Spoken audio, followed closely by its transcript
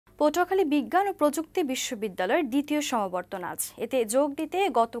পটুয়াখালী বিজ্ঞান ও প্রযুক্তি বিশ্ববিদ্যালয়ের দ্বিতীয় সমাবর্তন আজ। এতে যোগ দিতে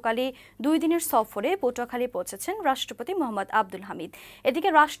গতকালই 2 দিনের সফরে পটুয়াখালী পৌঁছেছেন রাষ্ট্রপতি মোহাম্মদ আব্দুল হামিদ। এদিকে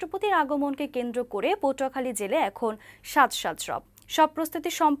রাষ্ট্রপতির আগমনকে কেন্দ্র করে পটুয়াখালী জেলায় এখন সাজ রব। সব প্রস্তুতি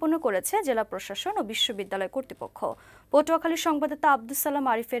সম্পন্ন করেছে জেলা প্রশাসন ও বিশ্ববিদ্যালয় কর্তৃপক্ষ। পটুয়াখালীর সংবাদদাতা আব্দুস সালাম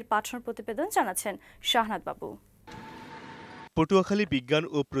আরিফের পাঠানো প্রতিবেদন জানাচ্ছেন শাহনাদ বাবু। পটুয়াখালী বিজ্ঞান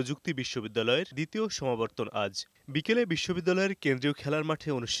ও প্রযুক্তি বিশ্ববিদ্যালয়ের দ্বিতীয় সমাবর্তন আজ বিকেলে বিশ্ববিদ্যালয়ের কেন্দ্রীয় খেলার মাঠে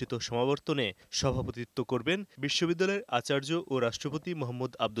অনুষ্ঠিত সমাবর্তনে সভাপতিত্ব করবেন বিশ্ববিদ্যালয়ের আচার্য ও রাষ্ট্রপতি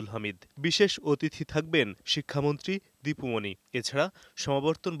মোহাম্মদ আব্দুল হামিদ। বিশেষ অতিথি থাকবেন শিক্ষামন্ত্রী দীপুমণি। এছাড়া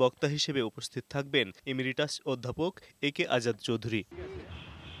সমাবর্তন বক্তা হিসেবে উপস্থিত থাকবেন এমিরিটাস অধ্যাপক একে আজাদ চৌধুরী।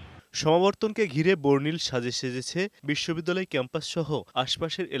 সমাবর্তনকে ঘিরে বর্ণিল সাজে সেজেছে বিশ্ববিদ্যালয় ক্যাম্পাস সহ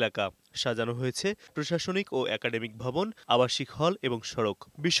আশপাশের এলাকা। সাজানো হয়েছে প্রশাসনিক ও একাডেমিক ভবন, আবাসিক হল এবং সড়ক।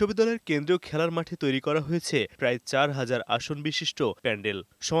 বিশ্ববিদ্যালয়ের কেন্দ্রীয় খেলার মাঠে তৈরি করা হয়েছে প্রায় 4000 আসন বিশিষ্ট প্যান্ডেল।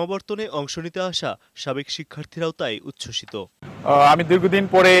 সমাবর্তনে অংশ নিতে আসা সাবেক শিক্ষার্থীরাও তাই উচ্ছ্বসিত। আমি দীর্ঘদিন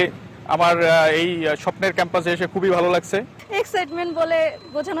পরে আমার এই স্বপ্নের ক্যাম্পাসে এসে খুবই ভালো লাগছে। এক্সাইটমেন্ট বলে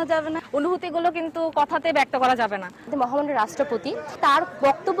বোঝানো যাবে না, অনুভূতিগুলো কিন্তু কথাতে ব্যক্ত করা যাবে না। মহামান্য রাষ্ট্রপতি তার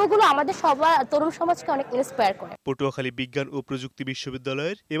বক্তব্যগুলো আমাদের সবার তরুণ সমাজকে অনেক ইন্সপায়ার করে। পটুয়াখালী বিজ্ঞান ও প্রযুক্তি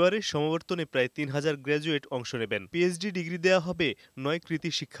বিশ্ববিদ্যালয়ের এবারের সমাবর্তনে প্রায় 3000 গ্র্যাজুয়েট অংশ নেবেন। পিএইচডি ডিগ্রি দেওয়া হবে 9 কৃতি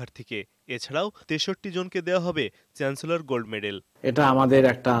শিক্ষার্থীকে। এছাড়াও 63 জনকে দেওয়া হবে চ্যান্সেলর গোল্ড মেডেল। এটা আমাদের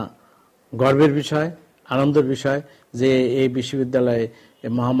একটা গর্বের বিষয়, আনন্দের বিষয় যে এই বিশ্ববিদ্যালয়ে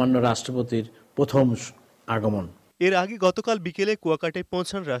মহামান্য রাষ্ট্রপতির প্রথম আগমন। এর আগে গতকাল বিকেলে কুয়াকাটায়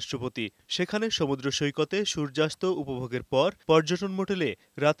পৌঁছান রাষ্ট্রপতি। সেখানে সমুদ্র সৈকতে সূর্যাস্ত উপভোগের পর পর্যটন মোটেলে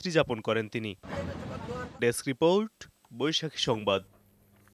রাত্রি যাপন করেন তিনি। ডেস্ক রিপোর্ট, বৈশাখী সংবাদ।